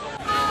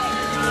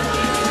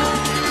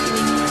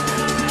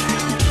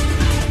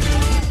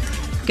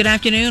Good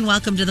afternoon.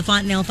 Welcome to the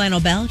Fontanelle Final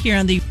Bell here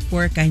on the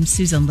Work. I'm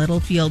Susan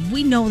Littlefield.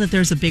 We know that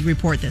there's a big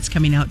report that's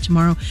coming out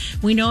tomorrow.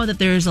 We know that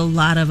there's a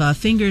lot of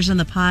fingers in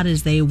the pot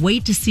as they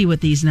wait to see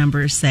what these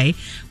numbers say.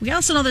 We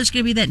also know there's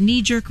going to be that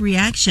knee-jerk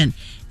reaction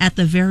at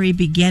the very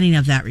beginning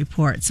of that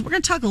report. So we're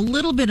going to talk a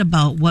little bit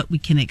about what we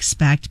can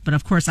expect. But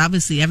of course,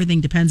 obviously, everything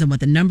depends on what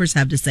the numbers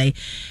have to say.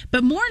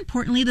 But more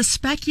importantly, the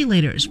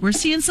speculators. We're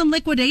seeing some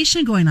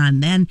liquidation going on.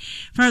 Then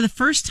for the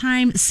first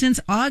time since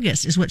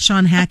August is what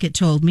Shawn Hackett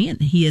told me.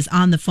 And he is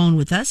on the phone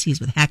with us.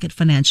 He's with Hackett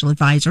Financial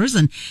Advisors.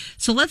 And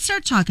so let's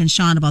start talking,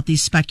 Shawn, about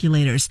these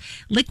speculators.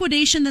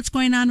 Liquidation that's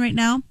going on right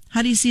now.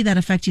 How do you see that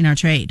affecting our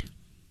trade?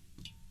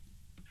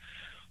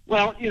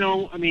 Well,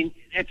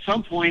 at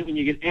some point when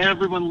you get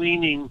everyone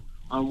leaning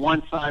on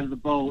one side of the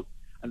boat,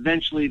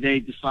 eventually they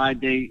decide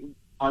they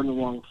are in the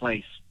wrong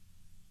place.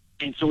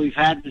 And so we've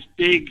had this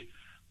big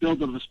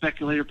buildup of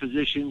speculator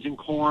positions in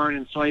corn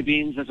and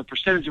soybeans as a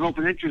percentage of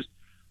open interest.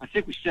 I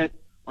think we set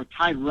or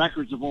tied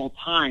records of all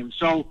time.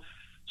 So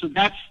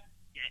that's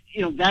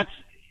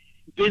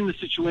been the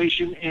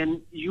situation.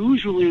 And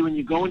usually when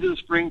you go into the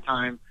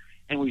springtime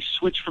and we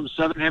switch from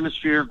southern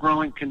hemisphere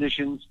growing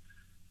conditions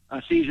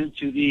season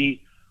to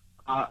the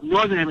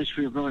northern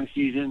hemisphere growing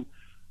season,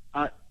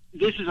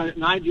 this is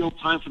an ideal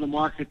time for the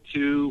market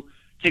to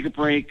take a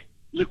break,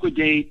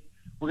 liquidate.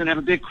 We're going to have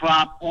a big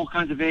crop, all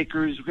kinds of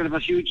acres. We're going to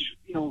have a huge,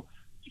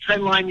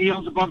 trend line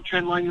yields above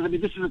trend line yields. I mean,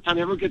 this is the time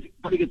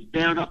everybody gets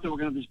bared up that we're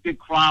going to have this big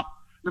crop.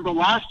 Remember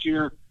last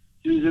year,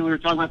 Susan, we were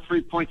talking about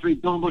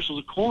 3.3 billion bushels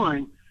of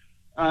corn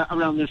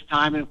around this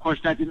time, and of course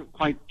that didn't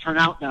quite turn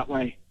out that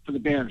way for the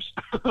bears.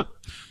 But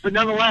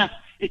nonetheless,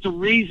 it's a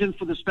reason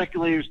for the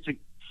speculators to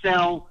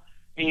sell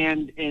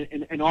and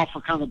offer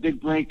kind of a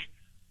big break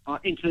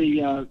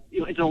into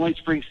the late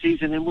spring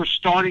season, and we're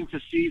starting to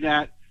see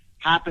that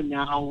happen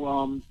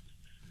now.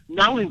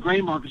 Not only in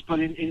grain markets,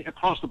 but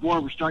across the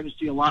board, we're starting to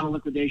see a lot of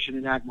liquidation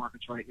in ag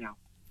markets right now.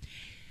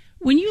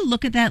 When you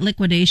look at that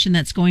liquidation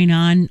that's going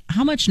on,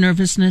 how much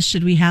nervousness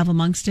should we have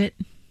amongst it?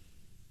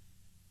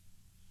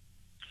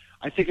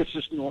 I think it's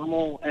just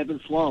normal ebb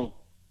and flow,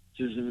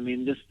 Susan. I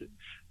mean,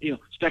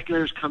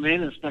 speculators come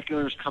in and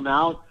speculators come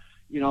out.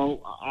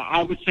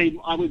 I would say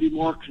I would be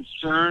more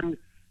concerned,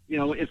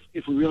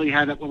 if we really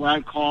had what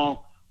I'd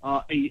call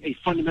a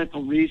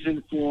fundamental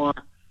reason for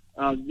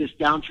this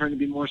downturn to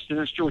be more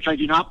sinister, which I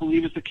do not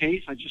believe is the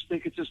case. I just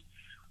think it's just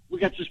we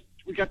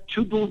got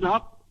too built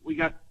up, we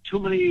got too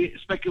many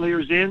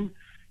speculators in,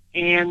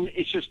 and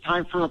it's just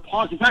time for a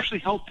pause. It's actually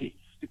healthy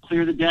to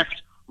clear the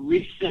decks,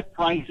 reset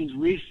prices,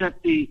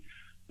 reset the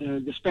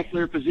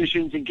speculator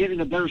positions, and get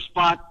in a better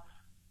spot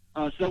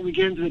so that we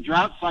get into the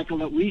drought cycle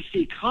that we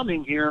see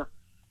coming here.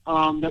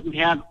 That we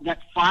have that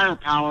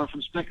firepower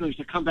from speculators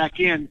to come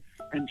back in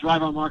and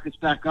drive our markets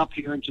back up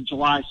here into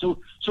July. So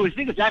we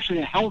think it's actually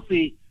a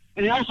healthy,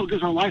 and it also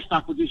gives our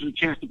livestock producers a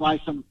chance to buy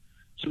some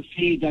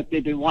feed that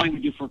they've been wanting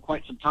to do for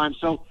quite some time.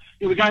 So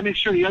we got to make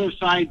sure the other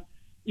side,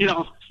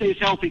 stays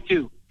healthy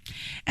too.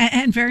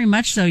 And very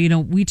much so.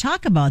 We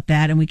talk about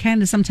that, and we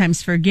kind of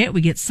sometimes forget.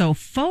 We get so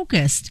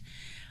focused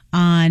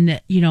on,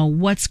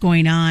 what's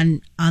going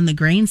on the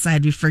grain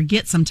side. We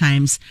forget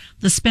sometimes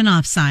the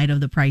spin-off side of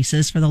the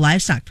prices for the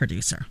livestock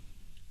producer.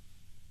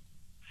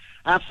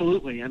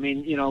 Absolutely. I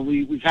mean,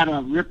 we've had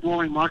a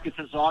rip-roaring market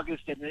since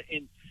August, and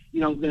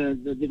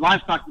the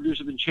livestock producers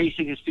have been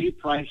chasing his feed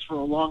price for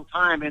a long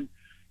time. And,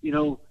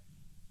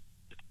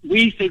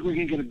 we think we're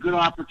going to get a good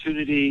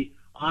opportunity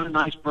on a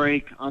nice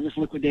break on this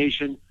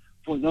liquidation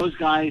for those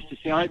guys to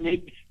say, all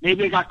right,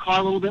 maybe I got caught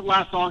a little bit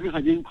last August.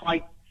 I didn't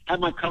quite have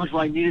my coverage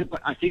where I need it,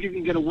 but I think you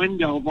can get a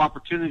window of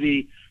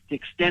opportunity to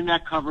extend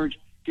that coverage,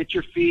 get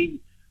your feed,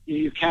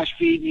 your cash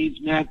feed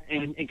needs met,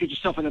 and get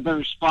yourself in a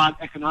better spot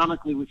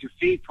economically with your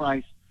feed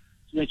price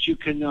so that you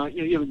can,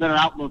 you have a better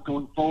outlook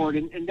going forward.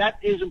 And that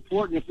is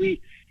important.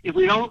 If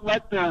we don't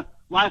let the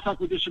livestock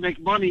producer make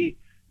money,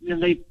 then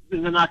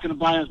they're not going to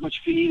buy as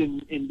much feed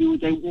and do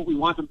what we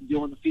want them to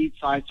do on the feed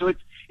side. So it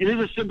is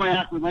a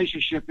symbiotic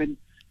relationship, and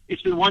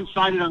it's been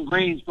one-sided on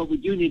grains, but we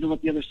do need to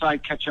let the other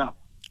side catch up.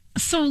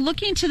 So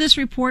looking to this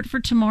report for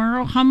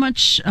tomorrow, how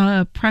much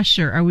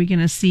pressure are we going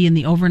to see in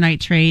the overnight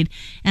trade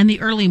and the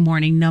early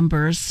morning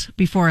numbers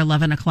before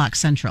 11 o'clock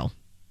Central?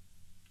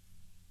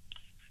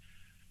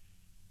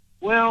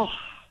 Well,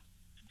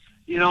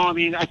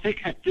 I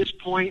think at this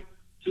point,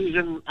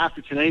 Susan,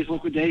 after today's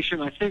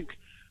liquidation, I think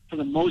for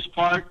the most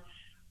part,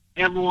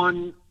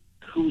 everyone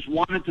who's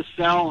wanted to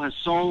sell has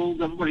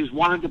sold, everybody who's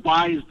wanted to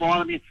buy has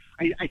bought. I mean,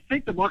 I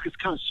think the market's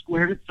kind of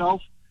squared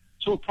itself.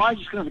 So we're probably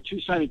just going to have a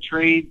two-sided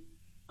trade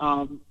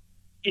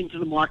into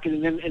the market,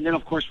 and then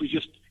of course we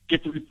just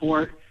get the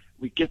report,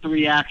 we get the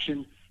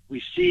reaction,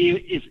 we see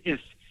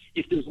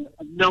if there's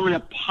a number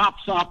that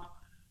pops up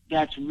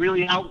that's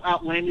really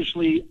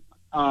outlandishly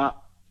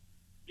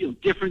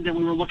different than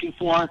we were looking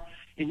for,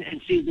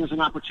 and see if there's an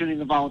opportunity in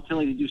the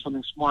volatility to do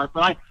something smart.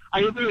 But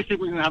I really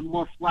think we're going to have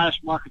more flash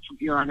markets from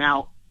here on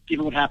out,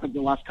 given what happened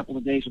the last couple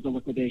of days with the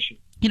liquidation.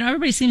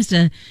 Everybody seems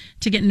to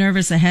get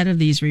nervous ahead of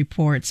these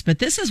reports, but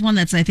this is one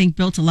that's, I think,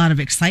 built a lot of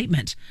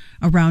excitement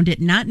around it,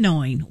 not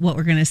knowing what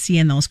we're going to see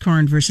in those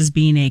corn versus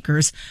bean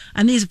acres.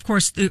 And these, of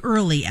course, the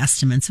early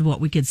estimates of what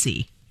we could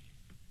see.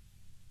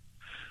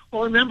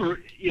 Well,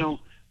 remember,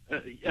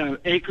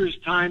 acres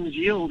times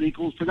yield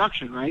equals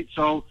production, right?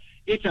 So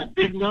it's a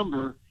big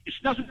number. It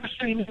doesn't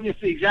necessarily mean it's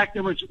the exact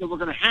numbers that we're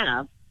going to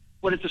have,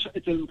 but it's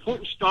an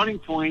important starting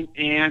point,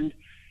 and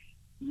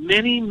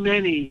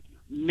many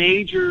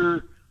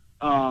major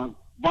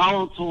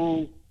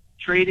volatile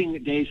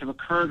trading days have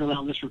occurred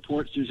around this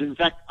report, Susan. In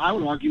fact, I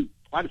would argue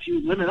quite a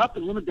few limit up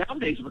and limit down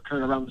days have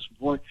occurred around this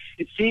report.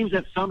 It seems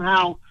that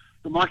somehow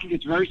the market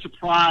gets very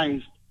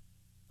surprised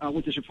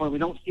with this report. We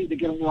don't seem to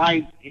get it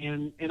right,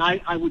 and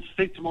I would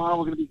think tomorrow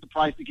we're going to be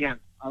surprised again.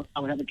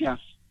 I would have a guess.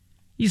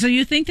 So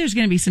you think there's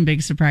going to be some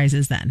big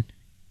surprises then?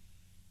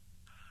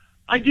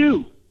 I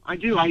do.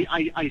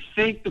 I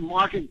think the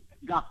market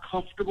got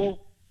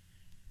comfortable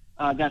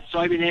that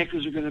soybean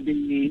acres are going to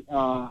be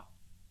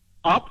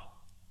up,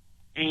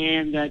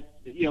 and that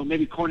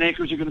maybe corn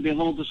acres are going to be a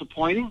little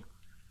disappointing.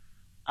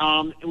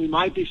 And we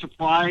might be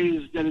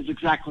surprised that it's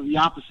exactly the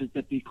opposite,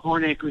 that the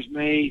corn acres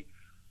may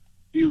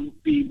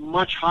be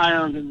much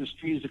higher than the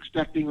street is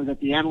expecting, or that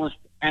the analyst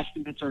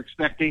estimates are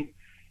expecting,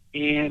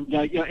 and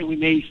we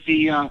may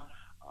see a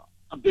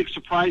big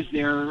surprise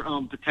there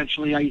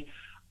potentially.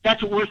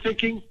 That's what we're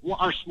thinking.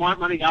 Our smart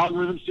money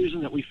algorithm,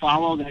 Susan, that we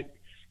follow, that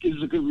gives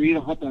us a good read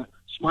of what the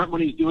smart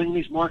money is doing in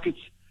these markets,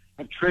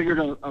 have triggered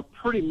a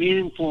pretty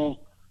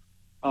meaningful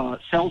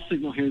sell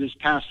signal here this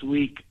past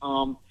week,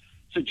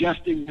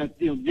 suggesting that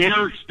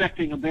they're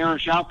expecting a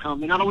bearish outcome.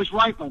 They're not always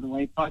right, by the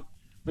way, but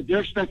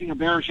they're expecting a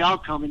bearish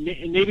outcome, and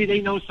maybe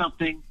they know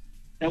something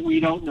that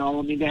we don't know.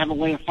 I mean, they have a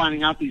way of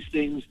finding out these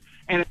things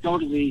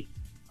anecdotally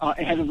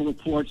ahead of the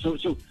report. So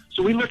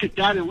we look at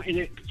that, and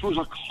it throws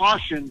a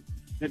caution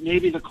that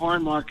maybe the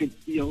corn market,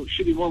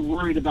 should be more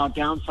worried about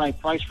downside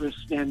price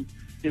risks than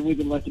we've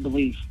been led to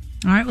believe.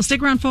 All right, well,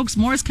 stick around, folks.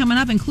 More is coming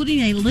up, including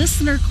a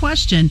listener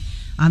question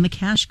on the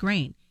cash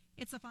grain.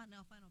 It's the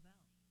Fontanelle Final Bell.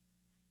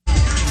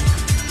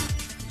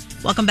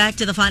 Welcome back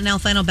to the Fontanelle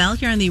Final Bell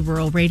here on the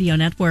Rural Radio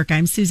Network.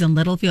 I'm Susan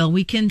Littlefield.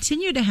 We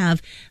continue to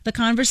have the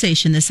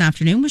conversation this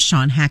afternoon with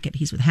Shawn Hackett.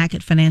 He's with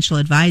Hackett Financial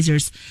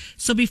Advisors.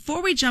 So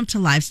before we jump to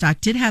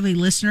livestock, did have a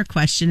listener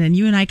question, and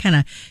you and I kind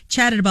of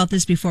chatted about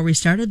this before we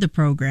started the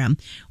program.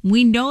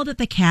 We know that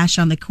the cash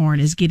on the corn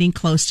is getting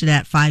close to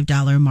that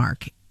 $5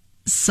 mark.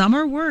 Some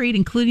are worried,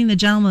 including the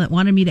gentleman that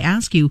wanted me to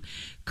ask you,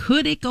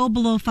 could it go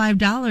below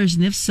 $5?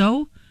 And if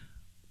so,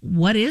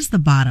 what is the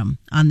bottom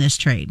on this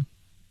trade?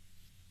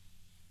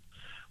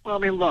 Well, I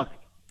mean, look,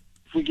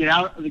 if we get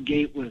out of the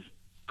gate with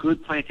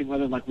good planting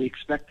weather like we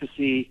expect to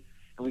see,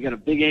 and we got a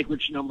big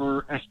acreage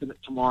number estimate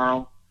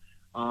tomorrow,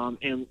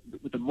 and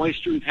with the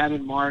moisture we've had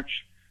in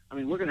March, I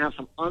mean, we're going to have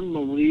some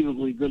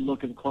unbelievably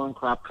good-looking corn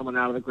crop coming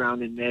out of the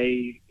ground in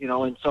May,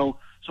 and so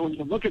when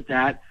you look at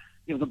that,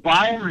 the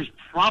buyer is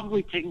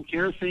probably taking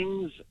care of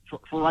things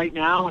for right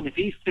now, and if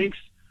he thinks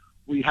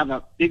we have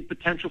a big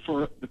potential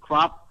for the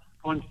crop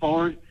going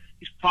forward,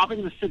 he's probably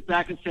going to sit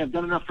back and say, I've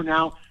done enough for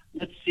now.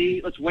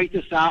 Let's wait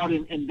this out,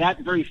 and that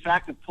very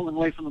fact of pulling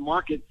away from the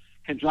market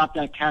can drop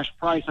that cash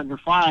price under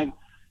 $5,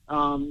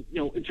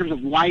 in terms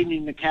of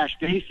widening the cash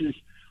basis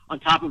on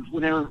top of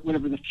whatever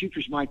the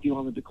futures might do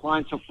on the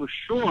decline. So for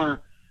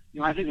sure,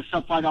 I think a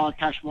sub $5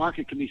 cash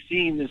market can be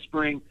seen this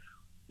spring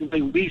the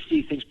way we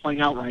see things playing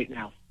out right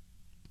now.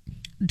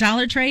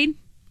 Dollar trade,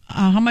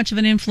 how much of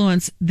an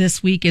influence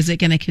this week is it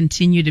going to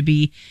continue to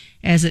be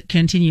as it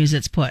continues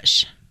its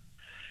push?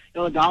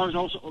 The dollar is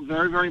also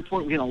very, very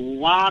important. We had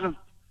a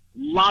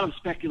lot of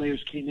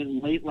speculators came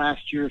in late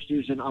last year,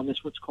 Susan, on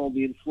this what's called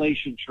the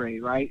inflation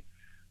trade, right?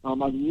 A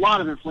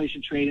lot of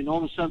inflation trade, and all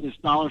of a sudden this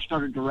dollar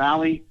started to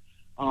rally.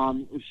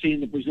 We've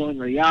seen the Brazilian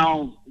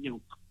real,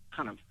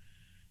 kind of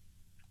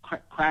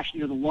crash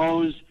near the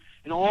lows,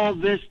 and all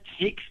of this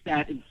takes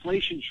that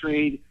inflation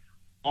trade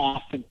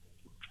off and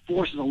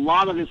forces a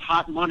lot of this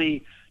hot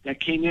money that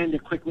came in to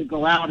quickly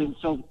go out. And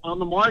so on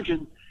the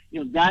margin,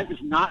 that is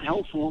not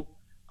helpful.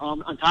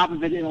 On top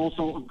of it, it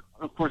also,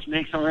 of course,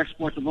 makes our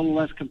exports a little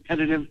less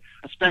competitive,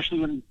 especially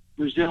when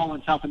Brazil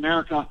and South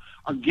America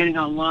are getting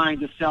online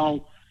to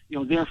sell,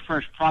 their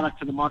fresh product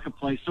to the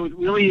marketplace. So it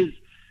really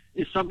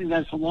is something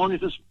that, so long as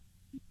this,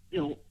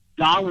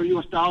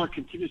 U.S. dollar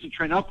continues to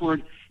trend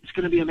upward, it's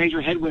going to be a major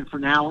headwind for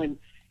now. And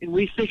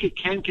we think it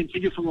can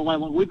continue for a while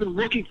long. We've been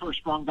looking for a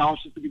strong dollar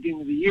since the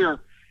beginning of the year,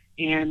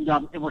 and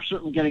we're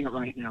certainly getting it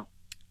right now.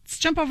 Let's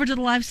jump over to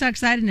the livestock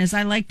side, and as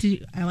I like to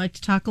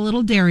talk a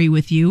little dairy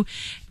with you.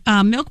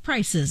 Milk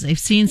prices, I've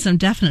seen some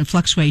definite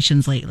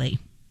fluctuations lately.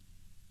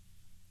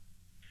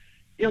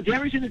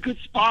 Dairy's in a good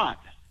spot.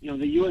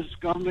 The U.S.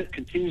 government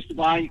continues to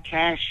buy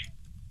cash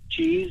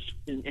cheese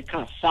and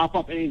kind of sop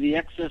up any of the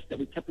excess that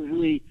we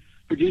typically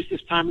produce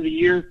this time of the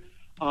year.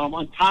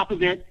 On top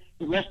of it,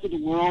 the rest of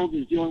the world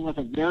is dealing with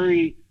a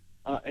very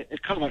kind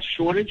of a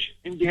shortage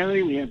in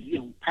dairy. We have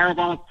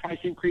parabolic price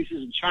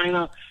increases in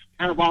China,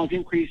 parabolic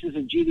increases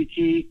in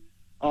GDT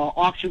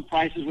auction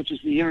prices, which is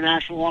the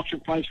international auction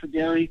price for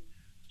dairy.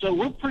 So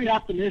we're pretty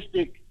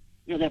optimistic,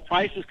 that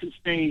prices can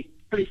stay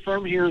pretty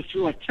firm here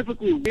through a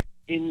typically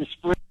in the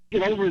spring,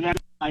 get over that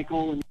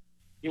cycle. And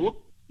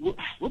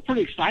we're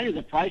pretty excited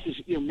that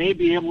prices, may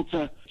be able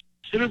to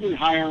considerably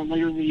higher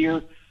later in the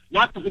year,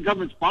 not because the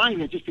government's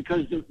buying it, just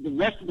because the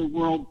rest of the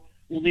world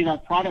will need our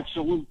products.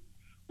 So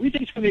we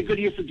think it's going to be a good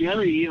year for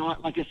dairy.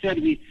 Like I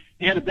said, we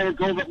had a better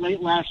go of it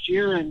late last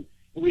year, and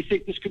we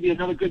think this could be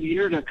another good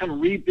year to kind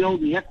of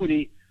rebuild the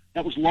equity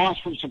that was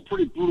lost from some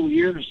pretty brutal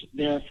years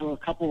there for a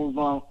couple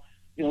of,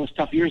 those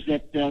tough years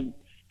that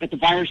the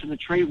virus and the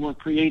trade war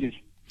created.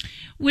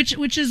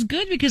 Which is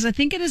good, because I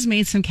think it has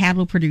made some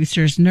cattle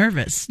producers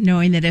nervous,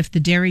 knowing that if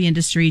the dairy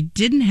industry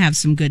didn't have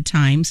some good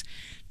times,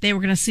 they were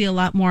going to see a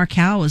lot more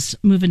cows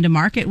move into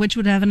market, which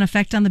would have an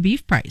effect on the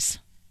beef price.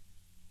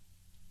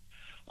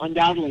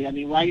 Undoubtedly. I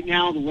mean, right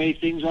now, the way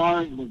things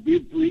are, we're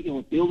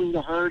building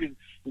the herd and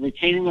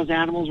retaining those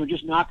animals. We're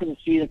just not going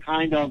to see the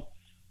kind of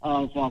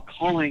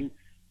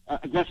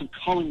aggressive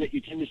culling that you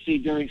tend to see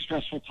during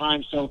stressful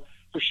times. So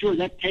for sure,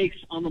 that takes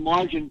on the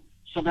margin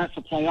some of that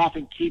supply off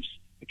and keeps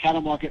the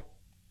cattle market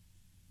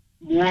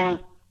more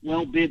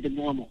well bid than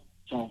normal.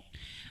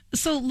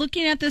 So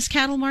looking at this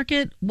cattle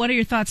market, what are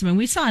your thoughts? I mean,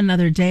 we saw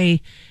another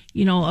day,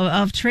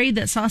 of trade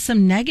that saw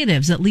some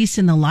negatives, at least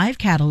in the live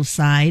cattle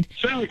side.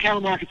 Certainly the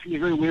cattle market's going to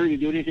be very wary to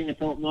do anything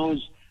if it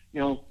knows,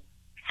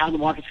 how the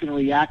market's going to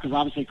react, because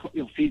obviously,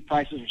 feed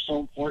prices are so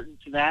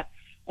important to that.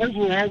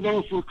 Overall, though,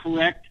 if we're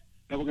correct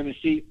that we're going to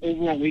see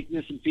overall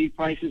weakness in feed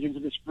prices into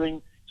the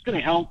spring, it's going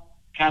to help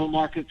cattle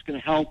market. It's going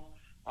to help.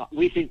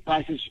 We think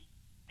prices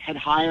head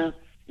higher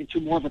into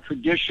more of a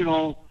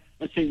traditional,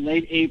 let's say,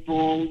 late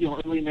April,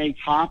 early May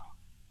top.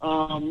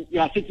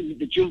 I think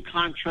the June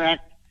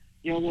contract,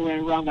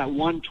 we're around that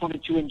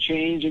 122 and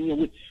change,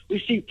 and we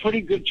see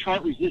pretty good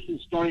chart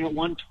resistance starting at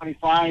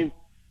 125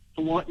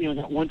 to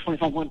that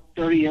 125,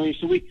 130 area.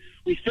 So we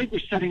think we're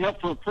setting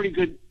up for a pretty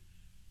good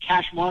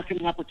cash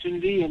marketing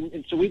opportunity,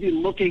 and so we'd be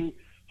looking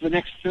for the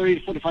next 30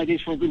 to 45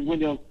 days for a good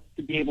window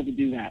to be able to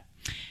do that.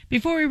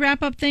 Before we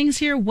wrap up things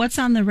here, what's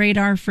on the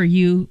radar for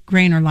you,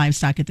 grain or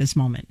livestock, at this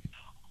moment?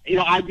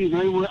 I'd be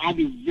very,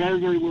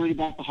 very worried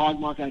about the hog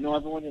market. I know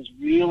everyone is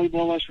really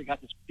bullish. We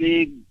got this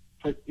big,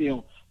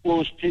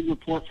 bullish pig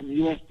report from the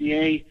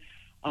USDA.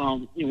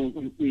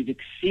 We've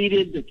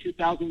exceeded the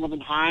 2011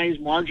 highs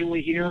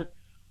marginally here,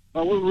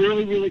 but we're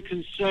really, really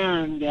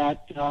concerned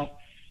that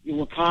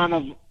we're kind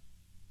of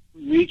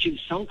reaching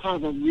some kind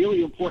of a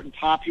really important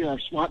top here. Our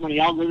smart money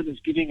algorithm is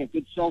giving a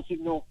good sell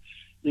signal.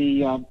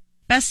 The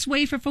best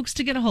way for folks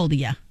to get a hold of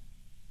you.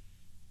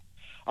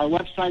 Our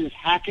website is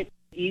Hackett,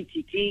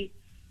 ETT.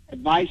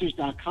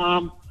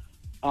 Advisors.com.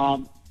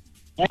 All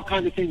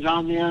kinds of things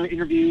on there,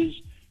 interviews,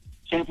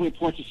 sample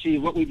reports to see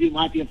what we do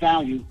might be of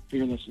value for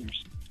your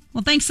listeners.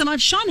 Well, thanks so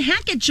much. Shawn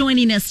Hackett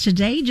joining us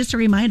today. Just a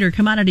reminder,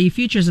 commodity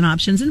futures and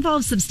options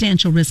involve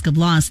substantial risk of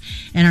loss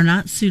and are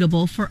not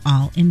suitable for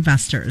all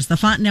investors. The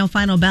Fontanelle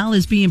Final Bell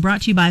is being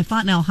brought to you by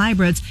Fontanelle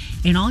Hybrids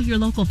and all your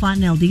local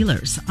Fontanelle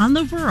dealers on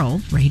the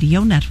Rural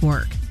Radio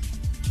Network.